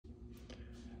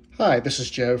Hi, this is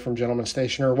Joe from Gentleman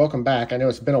Stationer. Welcome back. I know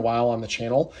it's been a while on the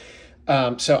channel.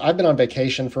 So I've been on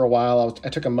vacation for a while. I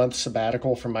took a month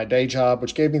sabbatical from my day job,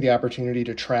 which gave me the opportunity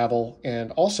to travel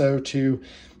and also to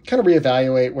kind of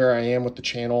reevaluate where I am with the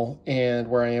channel and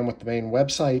where I am with the main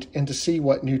website and to see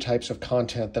what new types of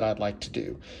content that I'd like to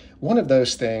do. One of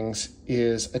those things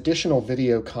is additional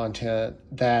video content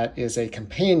that is a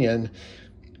companion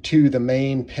to the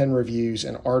main pen reviews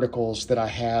and articles that I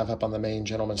have up on the main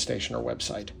Gentleman Stationer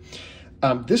website.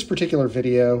 This particular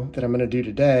video that I'm going to do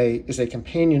today is a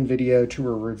companion video to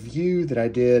a review that I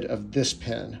did of this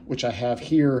pen, which I have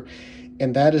here,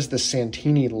 and that is the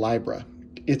Santini Libra.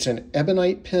 It's an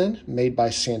ebonite pen made by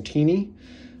Santini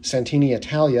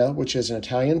Italia, which is an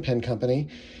Italian pen company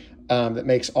that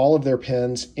makes all of their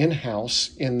pens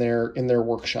in-house in their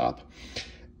workshop.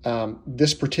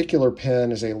 This particular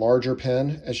pen is a larger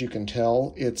pen, as you can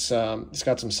tell. It's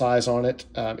got some size on it.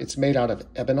 It's made out of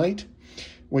ebonite,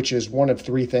 which is one of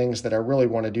three things that I really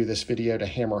want to do this video to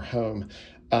hammer home.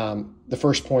 The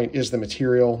first point is the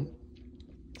material,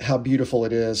 how beautiful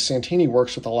it is. Santini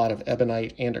works with a lot of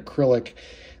ebonite and acrylic.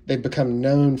 They've become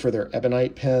known for their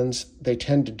ebonite pens. They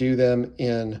tend to do them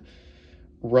in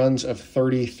runs of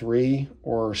 33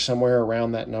 or somewhere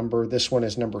around that number. This one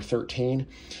is number 13.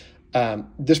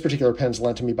 This particular pen's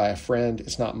lent to me by a friend.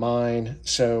 It's not mine.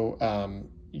 So,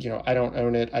 I don't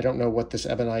own it. I don't know what this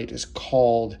ebonite is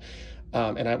called.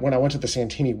 When I went to the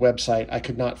Santini website, I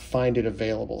could not find it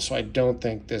available. So I don't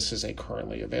think this is a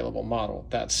currently available model.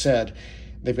 That said,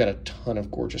 they've got a ton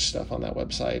of gorgeous stuff on that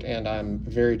website, and I'm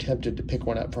very tempted to pick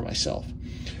one up for myself.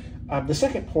 The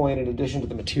second point, in addition to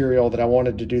the material that I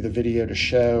wanted to do the video to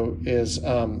show, is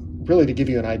really to give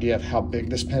you an idea of how big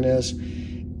this pen is.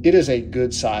 It is a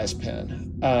good size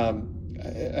pen.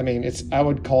 I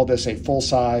would call this a full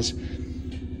size,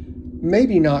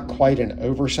 maybe not quite an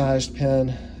oversized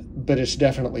pen, but it's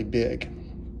definitely big.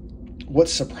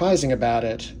 What's surprising about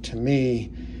it to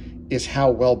me is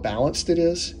how well balanced it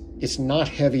is. It's not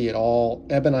heavy at all.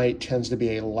 Ebonite tends to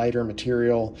be a lighter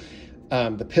material.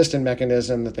 The piston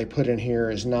mechanism that they put in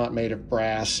here is not made of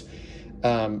brass.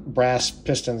 Brass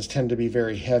pistons tend to be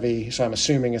very heavy, so I'm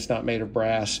assuming it's not made of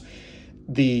brass.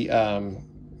 This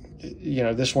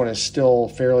one is still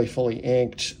fairly fully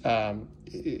inked.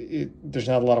 There's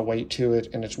not a lot of weight to it,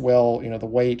 and it's the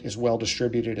weight is well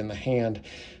distributed in the hand,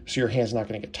 so your hand's not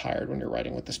going to get tired when you're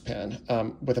writing with this pen.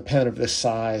 With a pen of this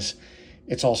size,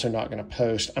 it's also not going to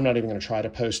post. I'm not even going to try to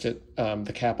post it,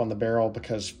 the cap on the barrel,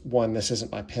 because one, this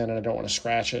isn't my pen and I don't want to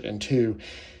scratch it, and two,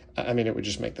 it would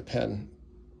just make the pen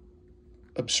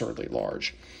absurdly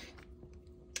large.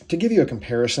 To give you a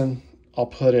comparison, I'll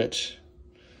put it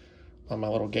on my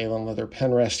little Galen leather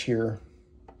pen rest here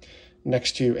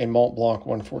next to a Mont Blanc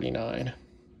 149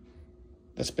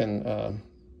 that's been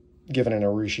given an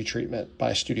Urushi treatment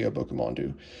by Studio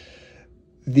Bokumondu.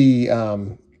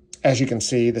 As you can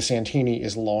see, the Santini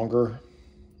is longer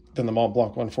than the Mont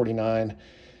Blanc 149,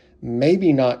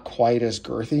 maybe not quite as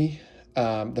girthy.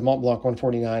 The Mont Blanc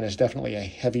 149 is definitely a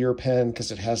heavier pen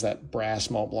because it has that brass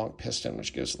Mont Blanc piston,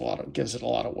 which gives it a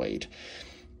lot of weight.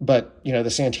 But,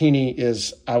 the Santini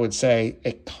is, I would say,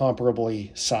 a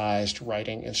comparably sized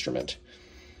writing instrument.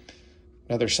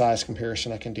 Another size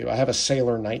comparison I can do. I have a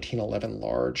Sailor 1911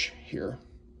 large here,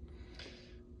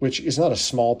 which is not a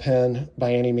small pen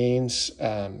by any means.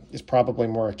 It's probably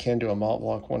more akin to a Mont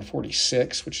Blanc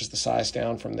 146, which is the size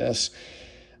down from this.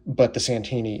 But the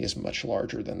Santini is much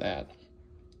larger than that.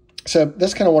 So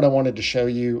that's kind of what I wanted to show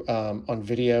you on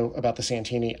video about the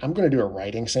Santini. I'm going to do a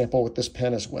writing sample with this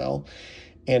pen as well.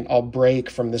 And I'll break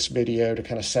from this video to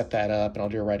kind of set that up, and I'll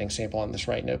do a writing sample on this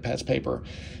Write Notepads paper.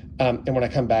 And when I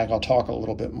come back, I'll talk a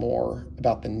little bit more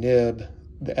about the nib,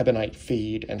 the ebonite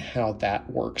feed, and how that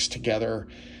works together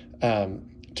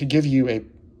to give you a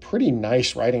pretty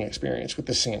nice writing experience with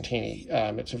the Santini.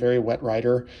 It's a very wet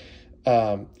writer,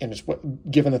 and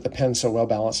given that the pen's so well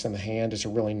balanced in the hand, it's a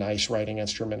really nice writing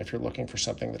instrument if you're looking for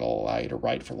something that'll allow you to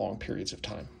write for long periods of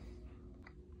time.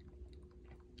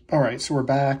 All right, so we're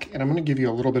back, and I'm going to give you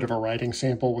a little bit of a writing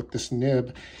sample with this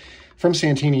nib from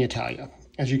Santini Italia.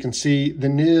 As you can see, the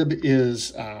nib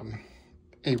is a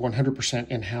 100%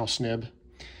 in-house nib.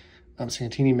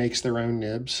 Santini makes their own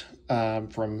nibs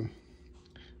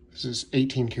this is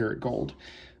 18 karat gold.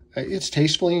 It's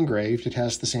tastefully engraved. It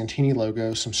has the Santini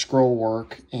logo, some scroll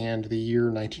work, and the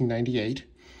year 1998,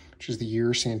 which is the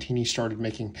year Santini started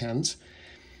making pens.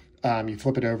 You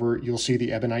flip it over, you'll see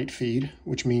the ebonite feed,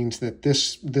 which means that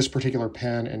this particular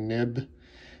pen and nib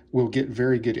will get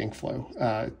very good ink flow.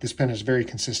 This pen has very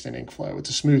consistent ink flow.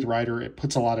 It's a smooth writer. It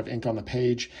puts a lot of ink on the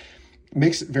page. It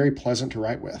makes it very pleasant to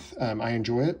write with. I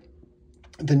enjoy it.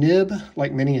 The nib,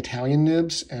 like many Italian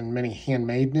nibs and many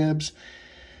handmade nibs,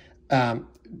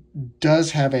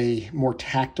 does have a more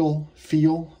tactile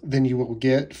feel than you will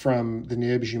get from the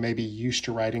nibs you may be used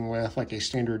to writing with, like a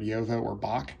standard Jowo or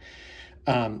Bach.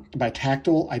 By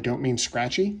tactile, I don't mean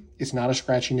scratchy. It's not a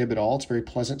scratchy nib at all. It's very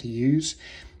pleasant to use.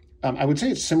 I would say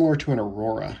it's similar to an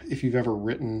Aurora. If you've ever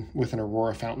written with an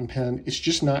Aurora fountain pen, it's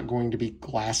just not going to be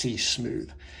glassy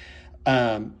smooth.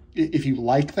 If you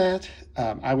like that,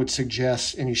 I would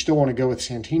suggest, and you still want to go with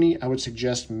Santini, I would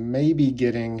suggest maybe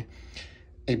getting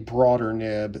a broader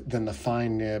nib than the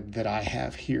fine nib that I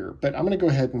have here. But I'm going to go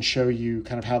ahead and show you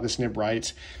kind of how this nib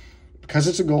writes. Because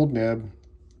it's a gold nib,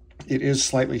 it is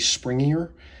slightly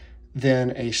springier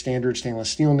than a standard stainless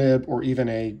steel nib, or even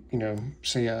a,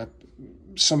 say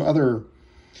some other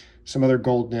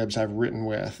gold nibs I've written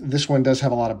with. This one does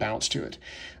have a lot of bounce to it.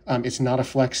 It's not a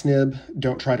flex nib.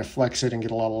 Don't try to flex it and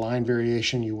get a lot of line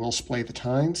variation. You will splay the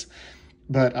tines.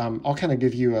 But I'll kind of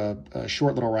give you a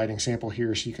short little writing sample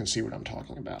here so you can see what I'm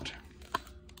talking about.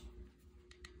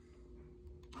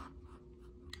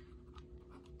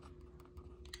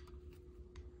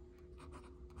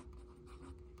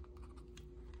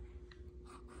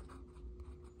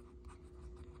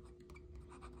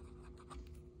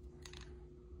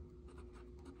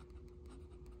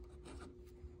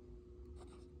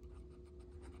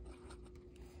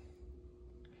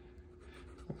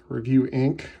 Review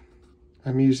ink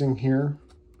I'm using here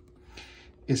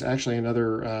is actually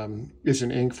is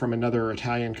an ink from another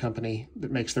Italian company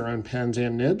that makes their own pens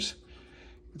and nibs.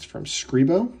 It's from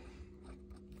Scribo,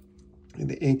 and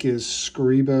the ink is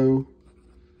Scribo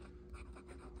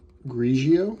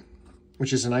Grigio,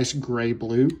 which is a nice gray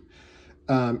blue.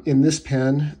 In this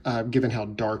pen, given how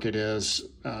dark it is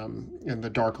and the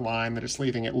dark line that it's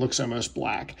leaving, it looks almost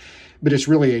black, but it's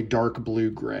really a dark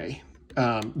blue-gray.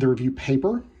 The review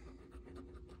paper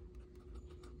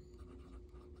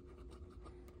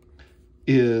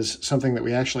is something that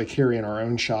we actually carry in our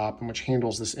own shop and which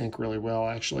handles this ink really well.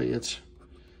 Actually, it's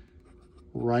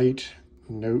Write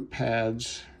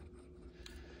Notepads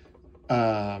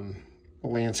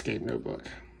Landscape Notebook.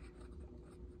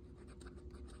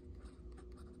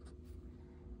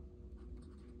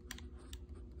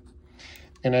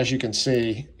 And as you can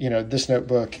see, this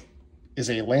notebook is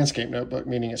a landscape notebook,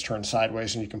 meaning it's turned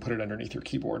sideways and you can put it underneath your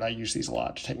keyboard. I use these a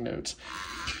lot to take notes.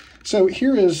 So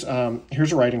here's a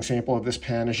writing sample of this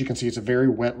pen. As you can see, it's a very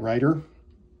wet writer.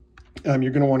 You're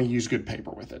going to want to use good paper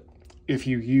with it. If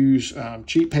you use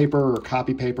cheap paper or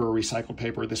copy paper or recycled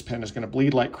paper, this pen is going to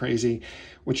bleed like crazy,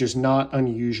 which is not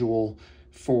unusual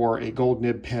for a gold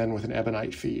nib pen with an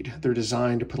ebonite feed. They're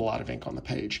designed to put a lot of ink on the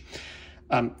page.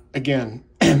 Again,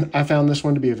 I found this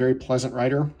one to be a very pleasant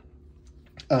writer.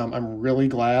 I'm really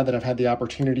glad that I've had the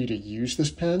opportunity to use this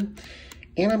pen.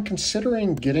 And I'm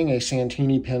considering getting a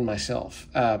Santini pen myself.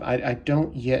 I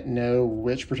don't yet know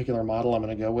which particular model I'm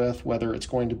going to go with, whether it's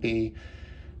going to be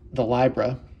the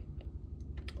Libra,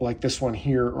 like this one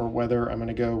here, or whether I'm going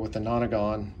to go with the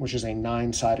Nonagon, which is a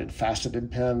 9-sided faceted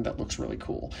pen that looks really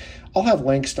cool. I'll have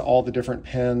links to all the different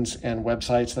pens and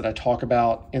websites that I talk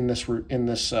about in this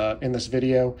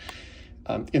video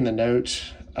in the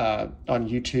notes on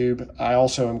YouTube. I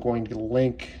also am going to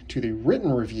link to the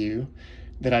written review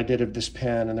that I did of this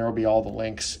pen, and there will be all the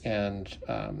links and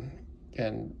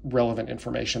relevant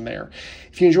information there.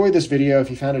 If you enjoyed this video, if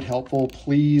you found it helpful,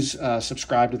 please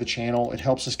subscribe to the channel. It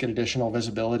helps us get additional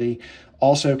visibility.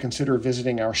 Also, consider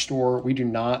visiting our store. We do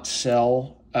not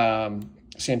sell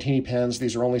Santini pens.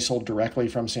 These are only sold directly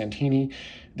from Santini.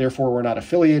 Therefore, we're not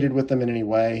affiliated with them in any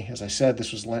way. As I said,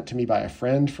 this was lent to me by a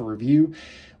friend for review.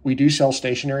 We do sell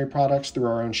stationery products through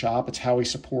our own shop. It's how we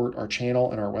support our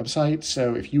channel and our website.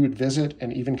 So if you would visit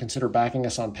and even consider backing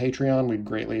us on Patreon, we'd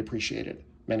greatly appreciate it.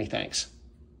 Many thanks.